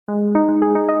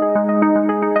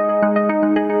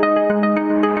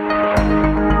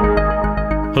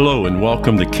Hello and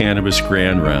welcome to Cannabis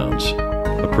Grand Rounds,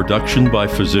 a production by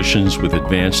physicians with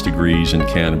advanced degrees in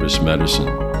cannabis medicine.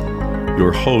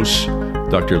 Your hosts,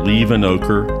 Dr. Lee Van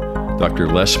Oker, Dr.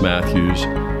 Les Matthews,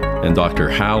 and Dr.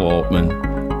 Hal Altman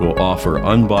will offer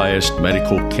unbiased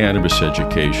medical cannabis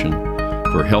education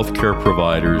for healthcare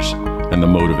providers and the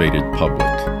motivated public.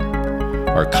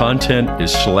 Our content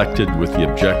is selected with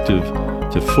the objective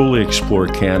to fully explore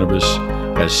cannabis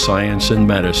as science and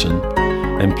medicine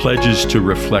and pledges to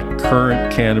reflect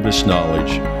current cannabis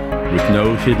knowledge with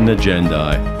no hidden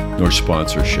agenda nor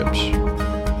sponsorships.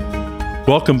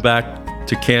 Welcome back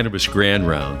to Cannabis Grand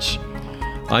Rounds.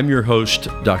 I'm your host,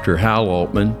 Dr. Hal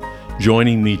Altman.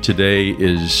 Joining me today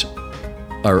is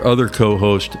our other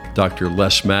co-host, Dr.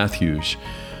 Les Matthews,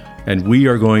 and we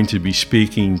are going to be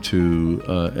speaking to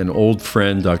an old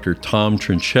friend, Dr. Tom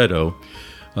Trincetto,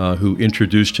 who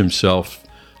introduced himself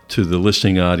to the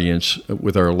listening audience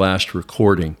with our last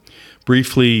recording.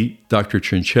 Briefly, Dr.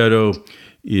 Trincetto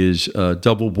is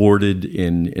double boarded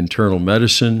in internal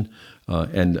medicine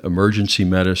and emergency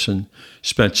medicine,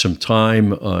 spent some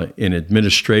time in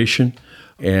administration,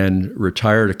 and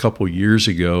retired a couple years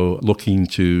ago looking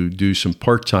to do some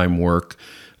part-time work,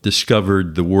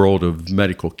 discovered the world of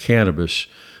medical cannabis,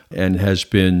 and has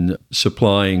been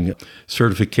supplying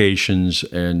certifications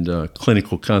and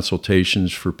clinical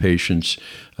consultations for patients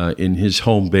in his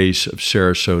home base of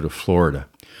Sarasota, Florida.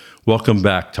 Welcome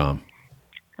back, Tom.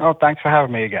 Oh, thanks for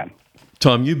having me again.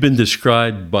 Tom, you've been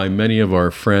described by many of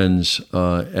our friends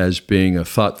as being a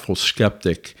thoughtful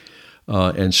skeptic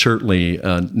and certainly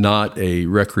not a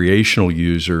recreational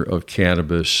user of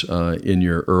cannabis in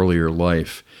your earlier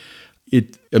life.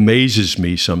 It amazes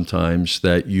me sometimes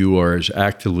that you are as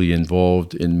actively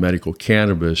involved in medical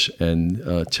cannabis and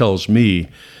tells me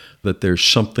that there's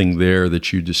something there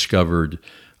that you discovered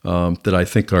that I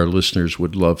think our listeners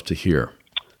would love to hear.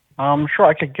 Sure,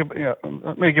 I could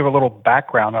let me give a little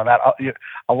background on that.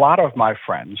 A lot of my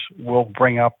friends will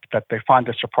bring up that they find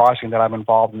it surprising that I'm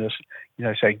involved in this.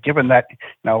 Say, given that,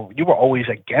 you were always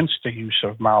against the use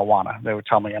of marijuana, they would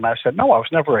tell me. And I said, no, I was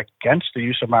never against the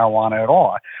use of marijuana at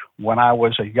all. When I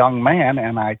was a young man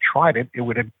and I tried it, it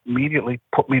would immediately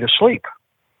put me to sleep.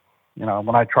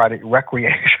 When I tried it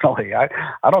recreationally,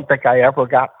 I don't think I ever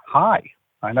got high.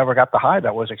 I never got the high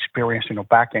that was experienced,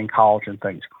 back in college and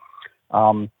things.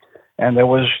 And there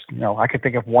was, I could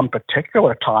think of one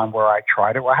particular time where I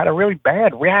tried it where I had a really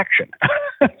bad reaction.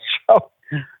 So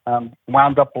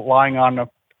wound up lying on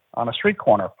a street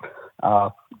corner.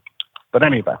 But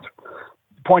any event,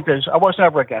 the point is, I was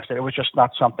never against it. It was just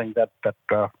not something that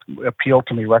appealed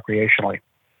to me recreationally.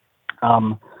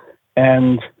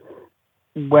 And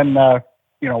when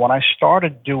when I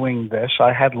started doing this,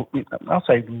 I had, I'll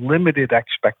say, limited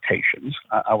expectations.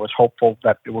 I was hopeful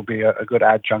that it would be a good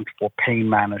adjunct for pain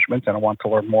management, and I want to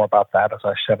learn more about that, as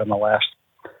I said in the last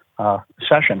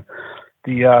session.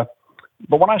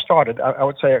 But when I started, I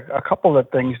would say a couple of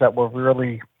things that were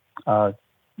really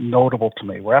notable to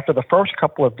me were after the first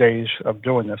couple of days of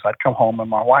doing this, I'd come home and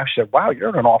my wife said, "Wow, you're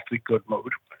in an awfully good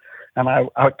mood." And I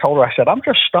told her, I said, "I'm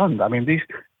just stunned. I mean,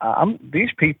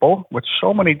 these people with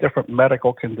so many different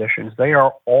medical conditions, they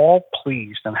are all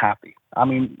pleased and happy. I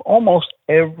mean, almost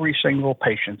every single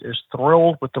patient is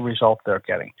thrilled with the result they're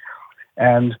getting."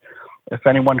 And if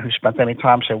anyone who spent any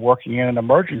time, say, working in an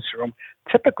emergency room,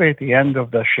 typically at the end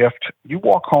of the shift, you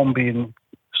walk home being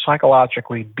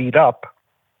psychologically beat up,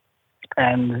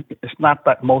 and it's not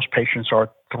that most patients are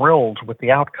thrilled with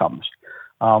the outcomes.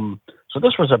 So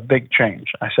this was a big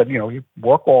change. I said, you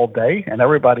work all day and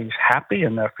everybody's happy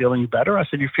and they're feeling better. I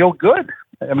said, you feel good.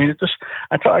 I mean,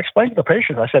 I explained to the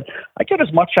patients, I said, I get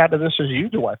as much out of this as you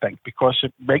do, I think, because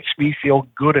it makes me feel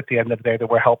good at the end of the day that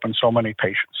we're helping so many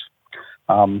patients.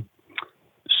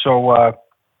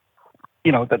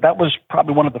 That was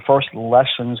probably one of the first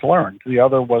lessons learned. The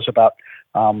other was about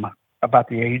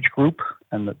the age group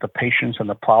and the patients and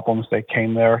the problems they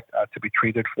came there to be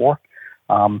treated for.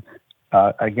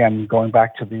 Again, going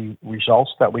back to the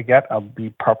results that we get, I'll be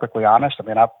perfectly honest. I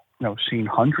mean, I've seen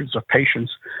hundreds of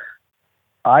patients.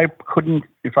 I couldn't,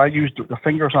 if I used the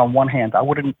fingers on one hand, I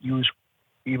wouldn't use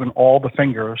even all the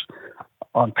fingers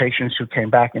on patients who came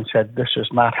back and said, this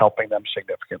is not helping them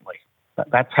significantly.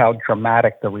 That's how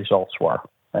dramatic the results were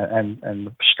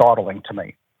and startling to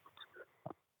me.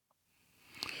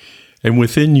 And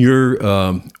within your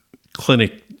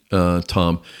clinic,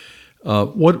 Tom,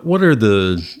 what are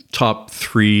the top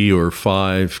 3 or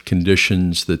 5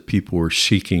 conditions that people are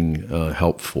seeking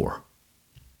help for?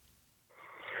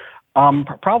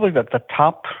 Probably the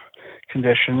top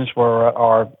conditions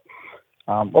are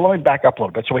Well, let me back up a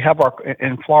little bit. So we have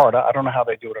in Florida, I don't know how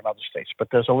they do it in other states, but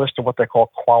there's a list of what they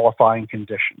call qualifying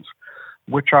conditions,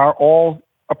 which are all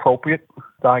appropriate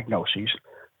diagnoses: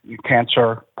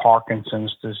 cancer,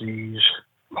 Parkinson's disease,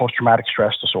 post-traumatic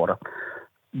stress disorder.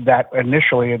 That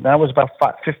initially, and that was about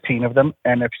 15 of them.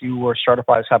 And if you were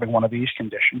certified as having one of these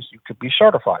conditions, you could be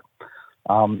certified.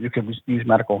 You could use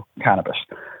medical cannabis.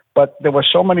 But there were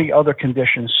so many other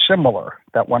conditions similar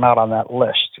that were not on that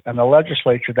list. And the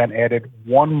legislature then added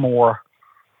one more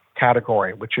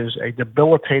category, which is a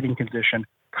debilitating condition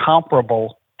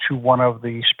comparable to one of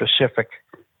the specific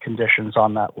conditions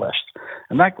on that list.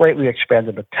 And that greatly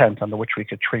expanded the tent under which we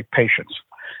could treat patients.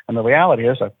 And the reality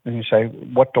is that when you say,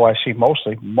 what do I see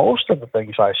mostly? Most of the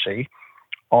things I see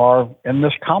are in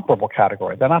this comparable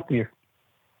category. They're not the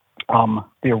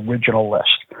original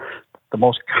list. The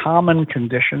most common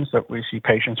conditions that we see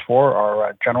patients for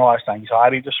are generalized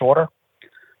anxiety disorder,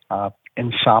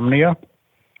 insomnia,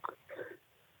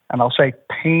 and I'll say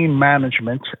pain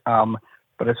management,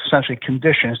 but it's essentially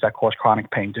conditions that cause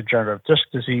chronic pain: degenerative disc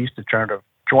disease, degenerative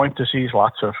joint disease.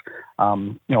 Lots of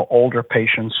older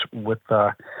patients with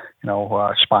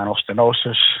spinal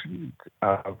stenosis,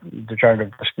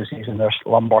 degenerative disc disease in their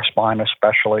lumbar spine,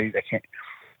 especially. They can't.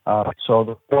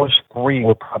 So those three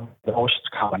were probably the most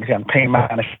common. Again, pain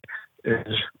management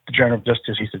is degenerative disc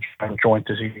disease, degenerative joint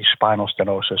disease, spinal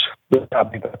stenosis. Those are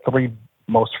the three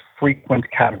most frequent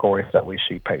categories that we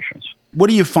see patients. What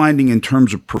are you finding in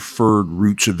terms of preferred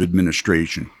routes of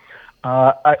administration?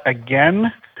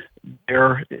 Again,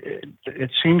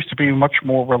 it seems to be much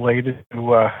more related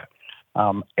to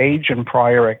age and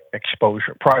prior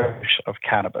exposure, prior use of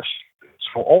cannabis.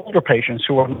 So older patients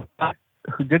who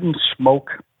didn't smoke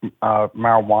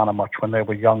marijuana much when they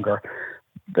were younger,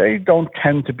 they don't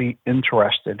tend to be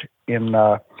interested in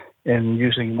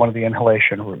using one of the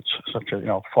inhalation routes, such as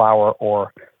flower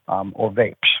or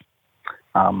vapes.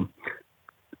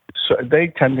 So they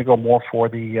tend to go more for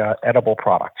the edible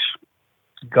products,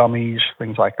 gummies,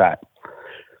 things like that.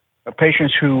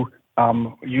 Patients who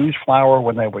use flower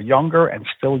when they were younger and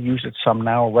still use it some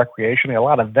now recreationally, a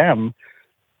lot of them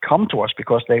come to us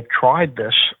because they've tried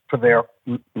this for their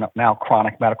now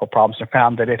chronic medical problems and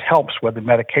found that it helps where the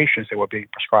medications they were being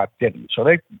prescribed didn't. So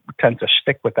they tend to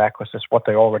stick with that because it's what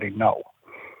they already know.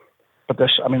 But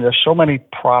there's so many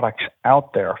products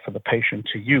out there for the patient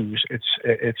to use.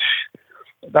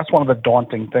 That's one of the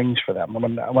daunting things for them.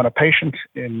 When a patient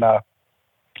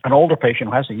an older patient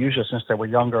who hasn't used it since they were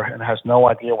younger and has no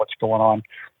idea what's going on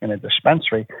in a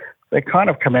dispensary, they kind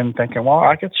of come in thinking, well,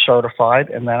 I get certified,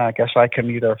 and then I guess I can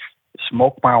either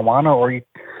smoke marijuana or eat,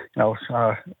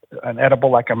 an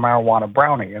edible like a marijuana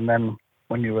brownie. And then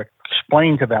when you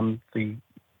explain to them the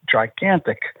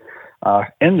gigantic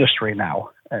industry now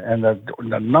and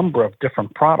the number of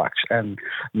different products, and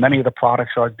many of the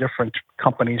products are different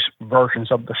companies' versions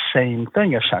of the same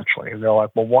thing, essentially. They're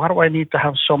like, well, why do I need to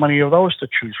have so many of those to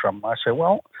choose from? I say,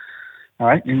 well, all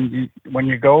right, when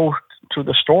you go to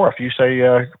the store, if you say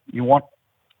you want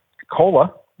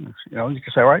cola, you can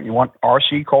say, all right, you want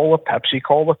RC Cola, Pepsi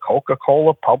Cola,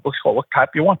 Coca-Cola, Publix Cola, what type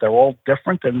you want. They're all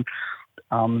different, and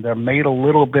they're made a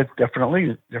little bit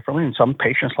differently, and some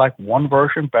patients like one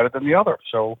version better than the other.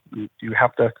 So you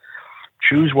have to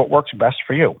choose what works best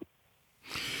for you.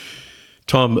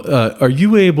 Tom, are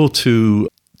you able to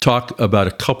talk about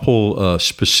a couple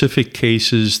specific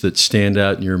cases that stand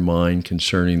out in your mind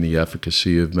concerning the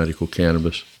efficacy of medical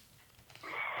cannabis?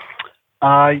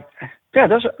 Yeah,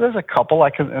 there's a couple.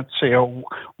 Let's see.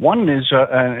 One is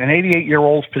an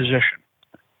 88-year-old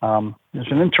physician.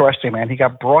 There's an interesting man. He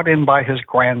got brought in by his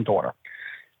granddaughter.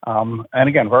 And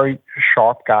again, very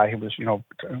sharp guy. He was,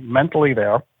 mentally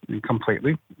there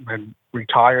completely, had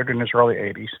retired in his early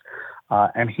 80s.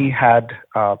 And he had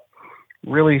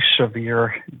really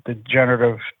severe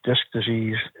degenerative disc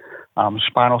disease,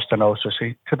 spinal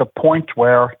stenosis, to the point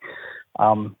where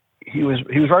he was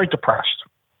very depressed.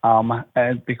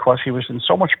 And because he was in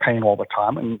so much pain all the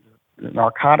time, and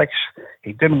narcotics,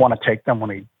 he didn't want to take them. When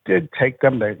he did take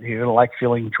them, he didn't like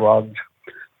feeling drugged.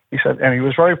 He said, and he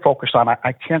was very focused on,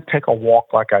 I can't take a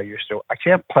walk like I used to. I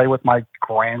can't play with my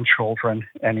grandchildren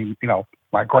and,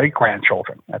 my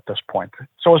great-grandchildren at this point.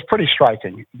 So it was pretty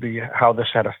striking how this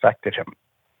had affected him.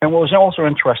 And what was also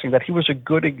interesting, that he was a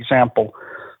good example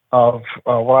of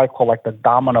what I call like the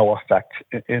domino effect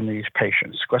in these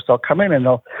patients, because they'll come in and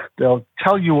they'll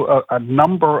tell you a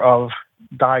number of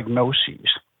diagnoses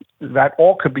that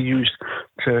all could be used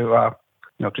to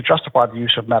justify the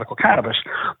use of medical cannabis,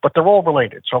 but they're all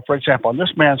related. So, for example, in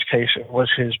this man's case, it was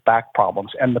his back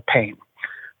problems and the pain.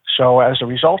 So as a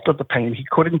result of the pain, he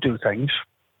couldn't do things.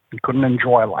 He couldn't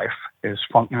enjoy life. his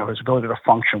ability to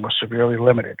function was severely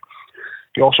limited.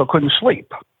 He also couldn't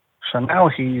sleep. So now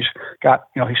he's got,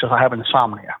 he says, I have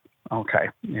insomnia. Okay.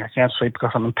 I can't sleep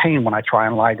because I'm in pain when I try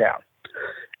and lie down.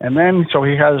 And then, so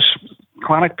he has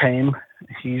chronic pain.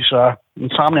 He's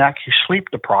insomniac. He's sleep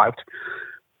deprived.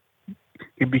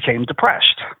 He became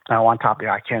depressed. Now, on top of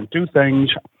that, I can't do things.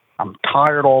 I'm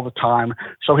tired all the time.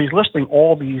 So he's listing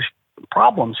all these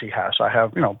problems he has. I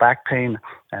have, back pain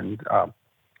and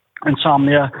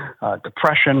insomnia,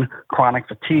 depression, chronic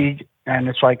fatigue. And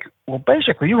it's like, well,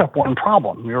 basically, you have one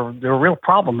problem. Your real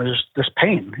problem is this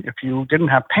pain. If you didn't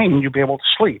have pain, you'd be able to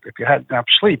sleep. If you had enough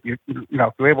sleep, if you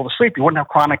were able to sleep, you wouldn't have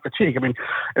chronic fatigue. I mean,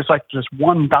 it's like this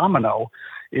one domino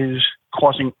is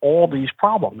causing all these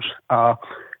problems.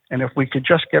 And if we could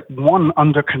just get one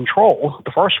under control,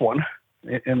 the first one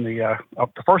in the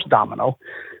first domino,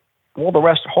 all the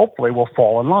rest hopefully will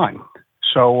fall in line.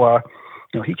 So,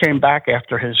 he came back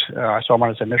after I saw him on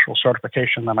his initial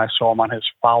certification, then I saw him on his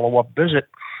follow-up visit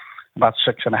about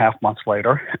 6.5 months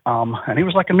later, and he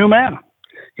was like a new man.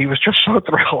 He was just so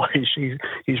thrilled.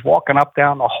 He's walking up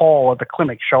down the hall of the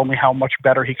clinic, showing me how much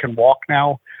better he can walk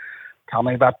now, tell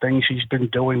me about things he's been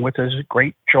doing with his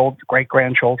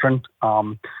great-grandchildren,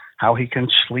 how he can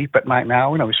sleep at night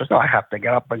now. He says, no, I have to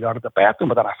get up and go to the bathroom,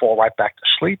 but then I fall right back to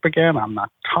sleep again. I'm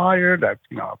not tired.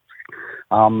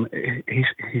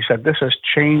 He said, this has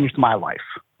changed my life.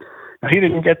 Now, he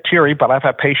didn't get teary, but I've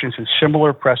had patients in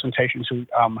similar presentations who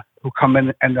come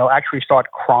in and they'll actually start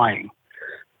crying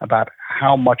about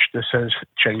how much this has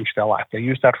changed their life. They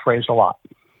use that phrase a lot.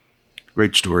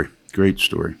 Great story. Great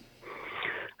story.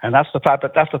 And that's the type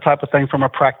of thing from a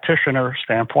practitioner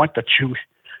standpoint that you,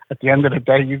 at the end of the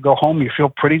day, you go home, you feel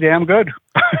pretty damn good.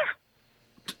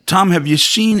 Tom, have you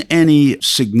seen any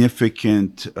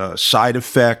significant side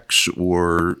effects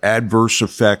or adverse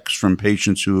effects from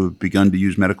patients who have begun to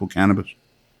use medical cannabis?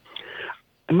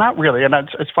 Not really. And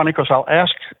it's funny because I'll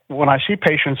ask when I see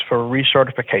patients for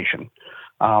recertification,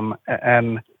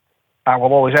 and I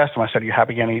will always ask them, I said, are you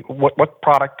having any, what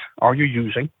product are you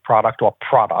using, product or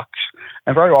products?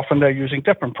 And very often they're using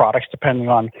different products depending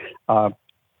on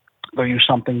they'll use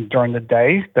something during the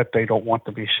day that they don't want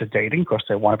to be sedating because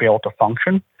they want to be able to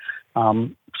function.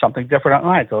 Something different at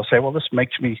night. They'll say, well, this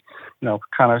makes me,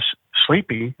 kind of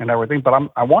sleepy and everything, but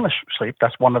I want to sleep.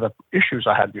 That's one of the issues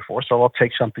I had before. So I'll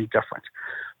take something different.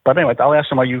 But anyway, I'll ask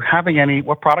them,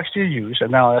 what products do you use?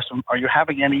 And then I'll ask them, are you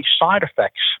having any side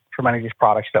effects from any of these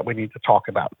products that we need to talk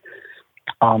about?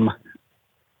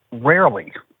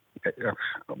 Rarely.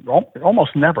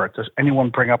 Almost never does anyone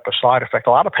bring up a side effect.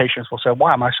 A lot of patients will say,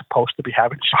 why am I supposed to be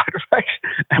having side effects?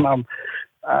 And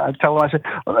I tell them, I said,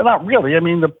 well, not really. I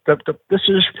mean, this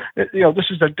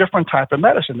is a different type of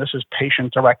medicine. This is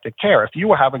patient-directed care. If you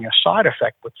were having a side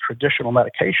effect with traditional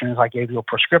medications, I gave you a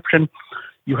prescription,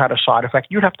 you had a side effect,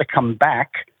 you'd have to come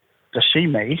back to see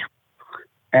me,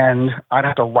 and I'd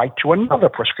have to write you another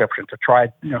prescription to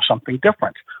try, something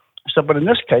different. So, but in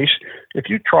this case, if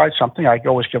you tried something, I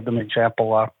always give them an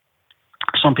example.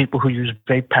 Some people who use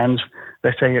vape pens,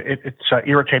 they say it's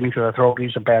irritating to their throat,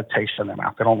 leaves a bad taste in their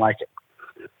mouth. They don't like it.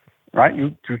 Right?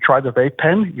 You tried the vape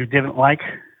pen, you didn't like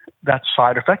that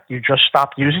side effect, you just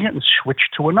stopped using it and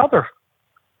switched to another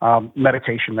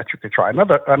medication that you could try,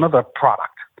 another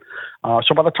product.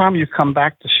 So by the time you come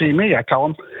back to see me, I tell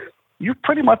them, you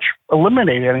pretty much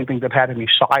eliminated anything that had any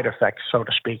side effects, so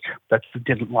to speak, that you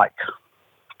didn't like.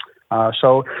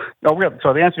 So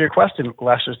the answer to your question,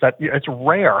 Les, is that it's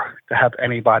rare to have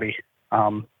anybody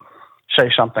say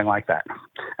something like that.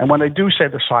 And when they do say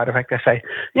the side effect, they say,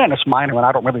 yeah, and it's minor, and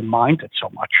I don't really mind it so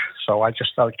much. So I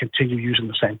just continue using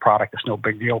the same product. It's no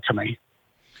big deal to me.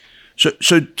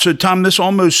 So Tom, this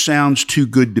almost sounds too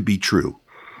good to be true.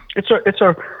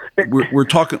 We're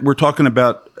talking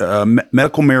about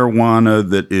medical marijuana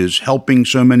that is helping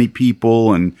so many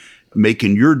people and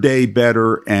making your day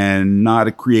better and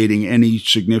not creating any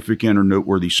significant or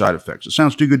noteworthy side effects. It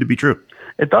sounds too good to be true.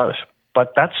 It does.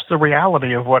 But that's the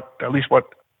reality of what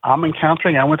I'm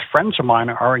encountering and what friends of mine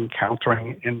are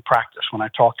encountering in practice when I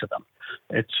talk to them.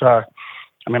 It's,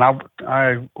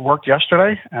 I worked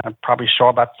yesterday and I probably saw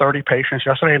about 30 patients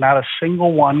yesterday, and not a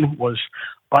single one was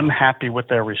unhappy with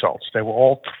their results. They were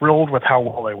all thrilled with how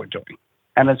well they were doing.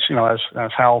 And it's,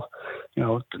 as Hal,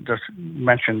 just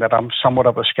mentioned, that I'm somewhat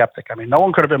of a skeptic. I mean, no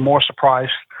one could have been more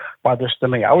surprised by this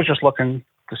than me. I was just looking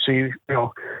to see,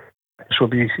 this would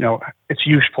be, its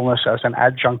usefulness as an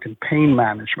adjunct in pain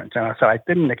management. And I said, I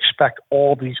didn't expect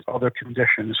all these other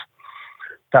conditions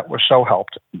that were so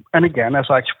helped. And again, as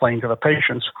I explained to the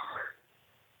patients,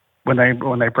 when they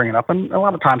bring it up, and a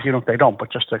lot of times, they don't,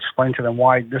 but just to explain to them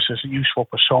why this is useful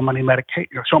for so many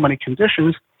so many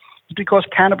conditions, is because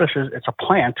cannabis it's a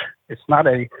plant. It's not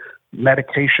a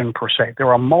medication per se.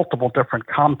 There are multiple different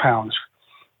compounds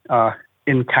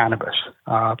in cannabis,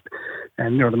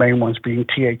 and the main ones being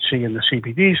THC and the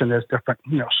CBDs, and there's different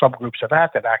subgroups of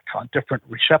that act on different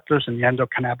receptors in the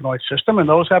endocannabinoid system, and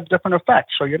those have different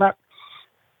effects. So you're not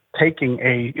taking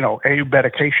a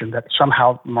medication that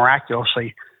somehow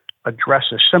miraculously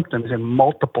addresses symptoms in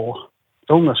multiple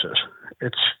illnesses.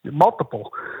 It's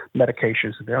multiple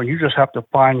medications there, and you just have to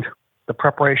find the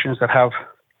preparations that have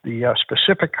the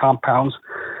specific compounds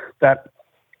that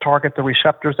target the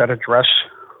receptors that address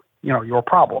your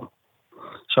problem.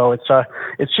 So it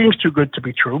seems too good to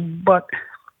be true, but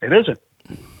it isn't.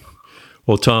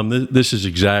 Well, Tom, this is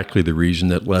exactly the reason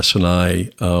that Les and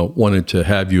I wanted to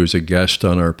have you as a guest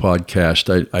on our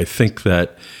podcast. I think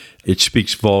that it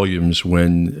speaks volumes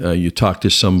when you talk to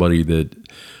somebody that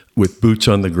with boots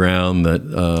on the ground that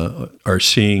are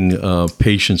seeing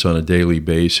patients on a daily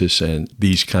basis and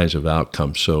these kinds of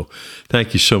outcomes. So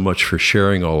thank you so much for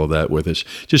sharing all of that with us.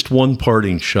 Just one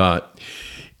parting shot.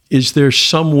 Is there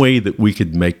some way that we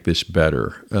could make this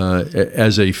better?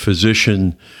 As a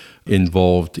physician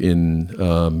involved in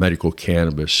medical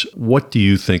cannabis, what do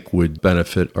you think would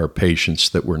benefit our patients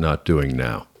that we're not doing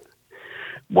now?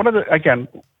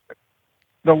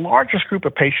 The largest group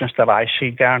of patients that I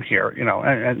see down here,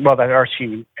 that are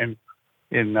seen in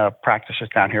practices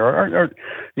down here are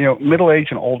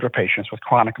middle-aged and older patients with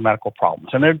chronic medical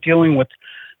problems, and they're dealing with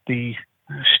the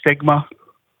stigma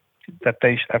that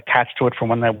they attach to it from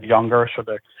when they were younger, so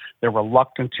they're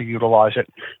reluctant to utilize it.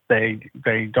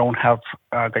 They don't have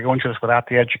they go into this without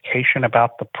the education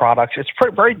about the products. It's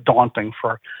very daunting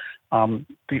for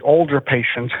the older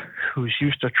patient who's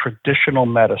used to traditional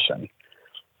medicine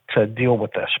to deal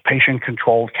with this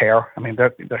patient-controlled care. I mean,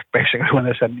 they're basically when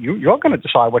they said you're going to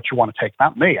decide what you want to take,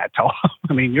 not me. I tell them.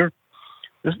 I mean,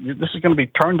 this is going to be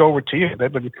turned over to you.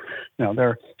 They've been,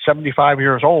 they're 75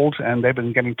 years old and they've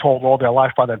been getting told all their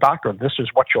life by their doctor, this is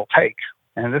what you'll take,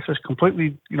 and this is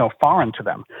completely foreign to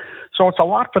them. So it's a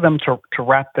lot for them to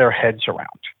wrap their heads around.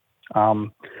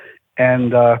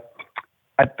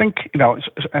 I think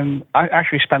and I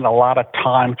actually spend a lot of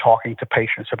time talking to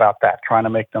patients about that, trying to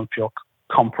make them feel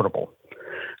comfortable.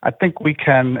 I think we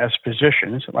can, as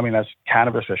physicians, as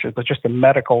cannabis physicians, but just the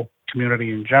medical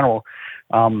community in general,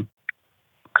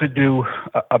 could do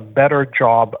a better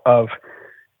job of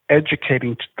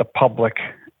educating the public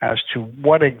as to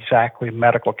what exactly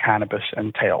medical cannabis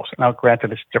entails. Now,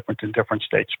 granted, it's different in different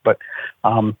states, but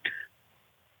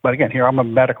again, here I'm a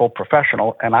medical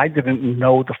professional, and I didn't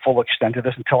know the full extent of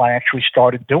this until I actually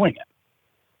started doing it.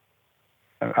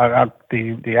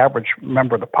 The average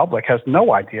member of the public has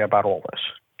no idea about all this.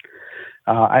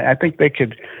 I think they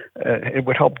could. It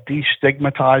would help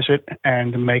destigmatize it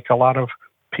and make a lot of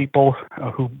people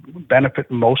who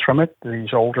benefit most from it,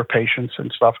 these older patients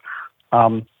and stuff,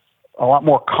 a lot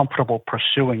more comfortable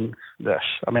pursuing this.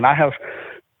 I have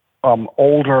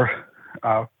older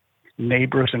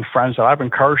neighbors and friends that I've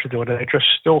encouraged to do it, and they're just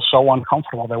still so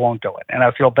uncomfortable they won't do it. And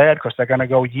I feel bad because they're going to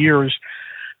go years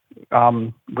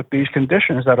with these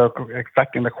conditions that are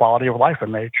affecting the quality of life,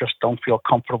 and they just don't feel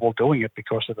comfortable doing it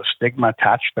because of the stigma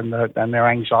attached and their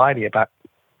anxiety about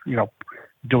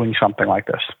doing something like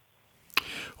this.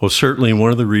 Well, certainly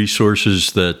one of the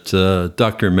resources that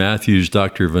Dr. Matthews,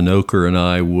 Dr. Vanoker, and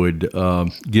I would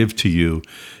give to you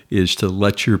is to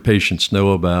let your patients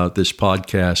know about this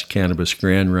podcast, Cannabis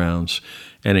Grand Rounds,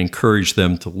 and encourage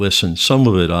them to listen. Some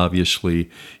of it, obviously,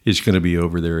 is going to be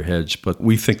over their heads, but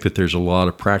we think that there's a lot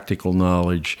of practical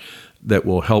knowledge that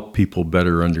will help people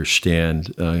better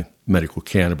understand medical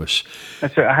cannabis.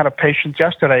 That's it. I had a patient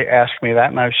yesterday ask me that,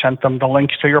 and I sent them the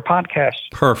links to your podcast.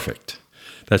 Perfect.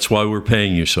 That's why we're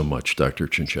paying you so much, Dr.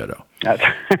 Trincetto.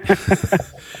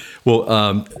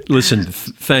 Well, listen,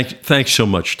 thanks so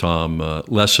much, Tom.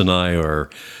 Les and I are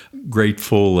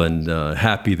grateful and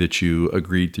happy that you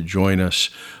agreed to join us.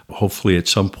 Hopefully at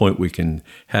some point we can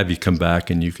have you come back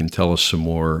and you can tell us some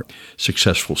more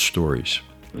successful stories.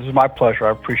 This is my pleasure.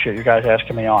 I appreciate you guys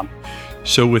asking me on.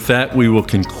 So with that, we will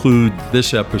conclude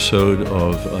this episode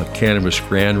of Cannabis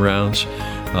Grand Rounds.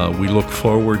 We look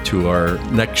forward to our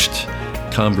next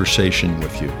conversation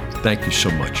with you. Thank you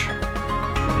so much.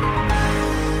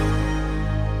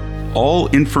 All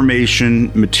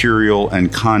information, material,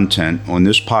 and content on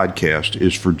this podcast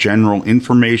is for general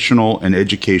informational and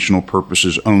educational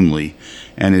purposes only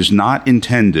and is not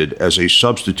intended as a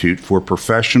substitute for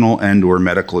professional and/or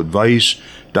medical advice,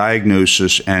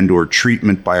 diagnosis, and/or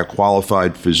treatment by a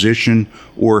qualified physician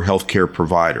or healthcare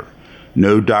provider.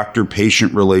 No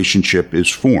doctor-patient relationship is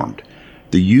formed.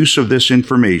 The use of this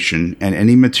information and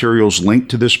any materials linked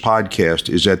to this podcast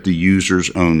is at the user's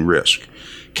own risk.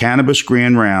 Cannabis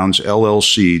Grand Rounds,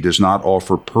 LLC does not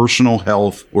offer personal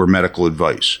health or medical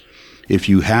advice. If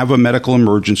you have a medical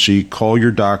emergency, call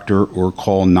your doctor or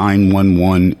call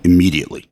 911 immediately.